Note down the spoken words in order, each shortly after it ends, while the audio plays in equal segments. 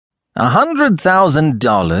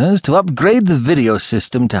$100,000 to upgrade the video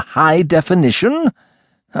system to high definition?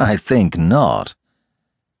 I think not.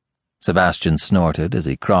 Sebastian snorted as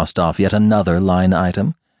he crossed off yet another line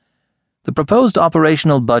item. The proposed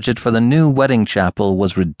operational budget for the new wedding chapel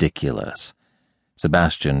was ridiculous.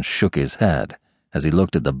 Sebastian shook his head as he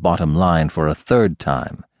looked at the bottom line for a third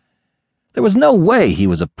time. There was no way he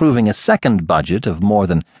was approving a second budget of more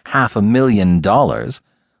than $500,000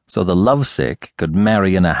 so the lovesick could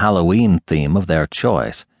marry in a Halloween theme of their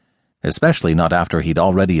choice, especially not after he'd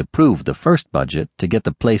already approved the first budget to get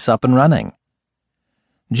the place up and running.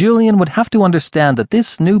 Julian would have to understand that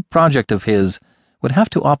this new project of his would have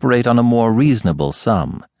to operate on a more reasonable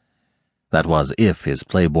sum. That was, if his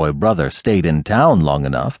playboy brother stayed in town long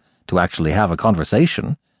enough to actually have a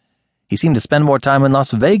conversation. He seemed to spend more time in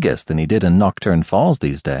Las Vegas than he did in Nocturne Falls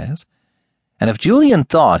these days. And if Julian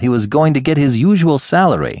thought he was going to get his usual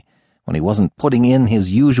salary when he wasn't putting in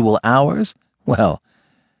his usual hours, well,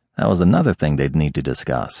 that was another thing they'd need to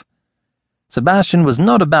discuss. Sebastian was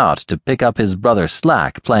not about to pick up his brother's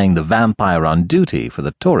slack playing the vampire on duty for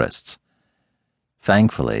the tourists.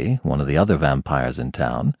 Thankfully, one of the other vampires in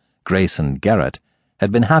town, Grayson Garrett,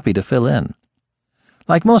 had been happy to fill in.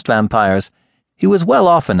 Like most vampires, he was well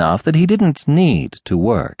off enough that he didn't need to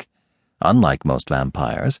work. Unlike most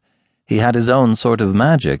vampires, he had his own sort of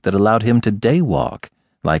magic that allowed him to daywalk,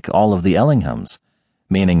 like all of the Ellinghams,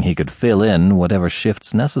 meaning he could fill in whatever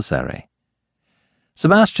shifts necessary.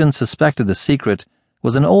 Sebastian suspected the secret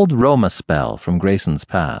was an old Roma spell from Grayson's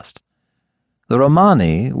past. The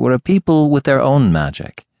Romani were a people with their own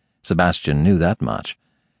magic. Sebastian knew that much.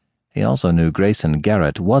 He also knew Grayson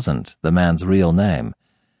Garrett wasn't the man's real name,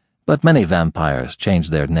 but many vampires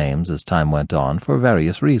changed their names as time went on for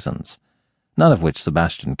various reasons, none of which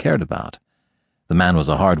Sebastian cared about. The man was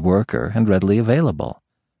a hard worker and readily available,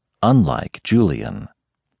 unlike Julian.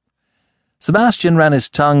 Sebastian ran his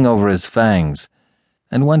tongue over his fangs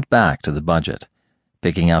and went back to the budget,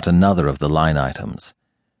 picking out another of the line items.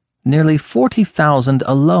 Nearly $40,000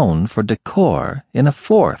 alone for decor in a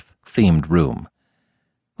fourth themed room.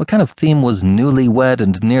 What kind of theme was newlywed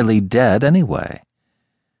and nearly dead anyway?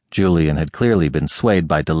 Julian had clearly been swayed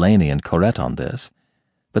by Delaney and Corette on this,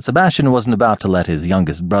 but Sebastian wasn't about to let his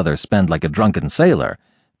youngest brother spend like a drunken sailor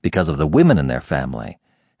because of the women in their family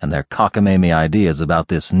and their cockamamie ideas about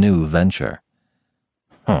this new venture.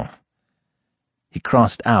 He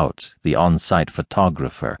crossed out the on-site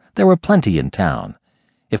photographer. There were plenty in town.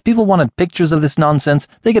 If people wanted pictures of this nonsense,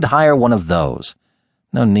 they could hire one of those.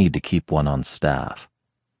 No need to keep one on staff.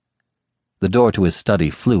 The door to his study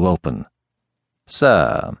flew open.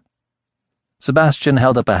 "Sir." Sebastian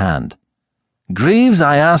held up a hand. "Greaves,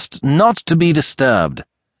 I asked not to be disturbed."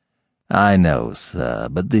 "I know, sir,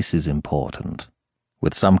 but this is important."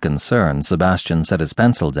 With some concern, Sebastian set his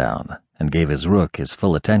pencil down and gave his rook his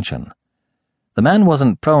full attention. The man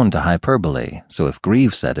wasn't prone to hyperbole, so if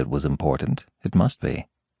Greaves said it was important, it must be.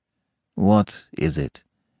 "What is it?"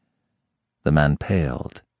 The man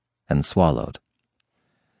paled and swallowed.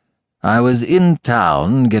 "I was in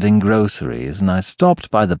town getting groceries, and I stopped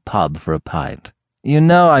by the pub for a pint. You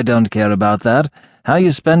know I don't care about that. How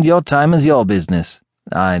you spend your time is your business.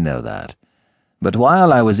 I know that. But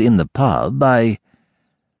while I was in the pub, I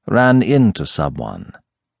ran into someone.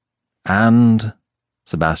 And—"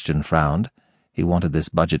 Sebastian frowned. He wanted this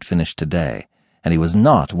budget finished today, and he was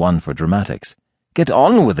not one for dramatics. "Get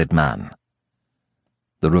on with it, man."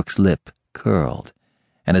 The rook's lip curled,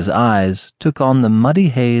 and his eyes took on the muddy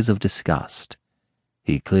haze of disgust.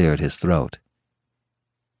 He cleared his throat.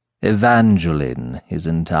 "Evangeline is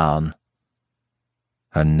in town."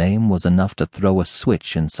 Her name was enough to throw a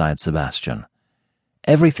switch inside Sebastian.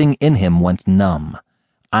 Everything in him went numb,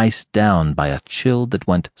 iced down by a chill that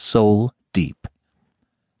went soul deep.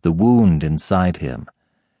 The wound inside him,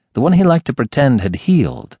 the one he liked to pretend had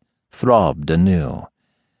healed, throbbed anew.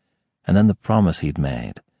 And then the promise he'd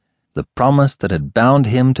made, the promise that had bound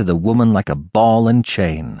him to the woman like a ball and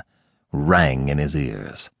chain, rang in his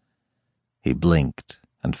ears. He blinked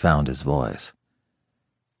and found his voice.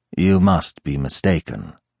 "You must be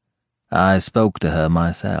mistaken. I spoke to her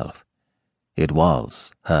myself. It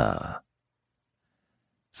was her."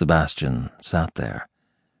 Sebastian sat there,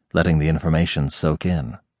 letting the information soak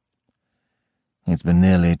in. "It's been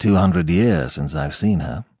nearly 200 years since I've seen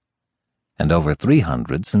her, and over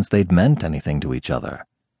 300 since they'd meant anything to each other.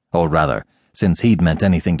 Or rather, since he'd meant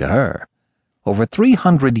anything to her. Over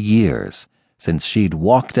 300 years since she'd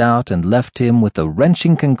walked out and left him with the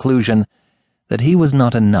wrenching conclusion that he was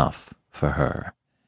not enough for her.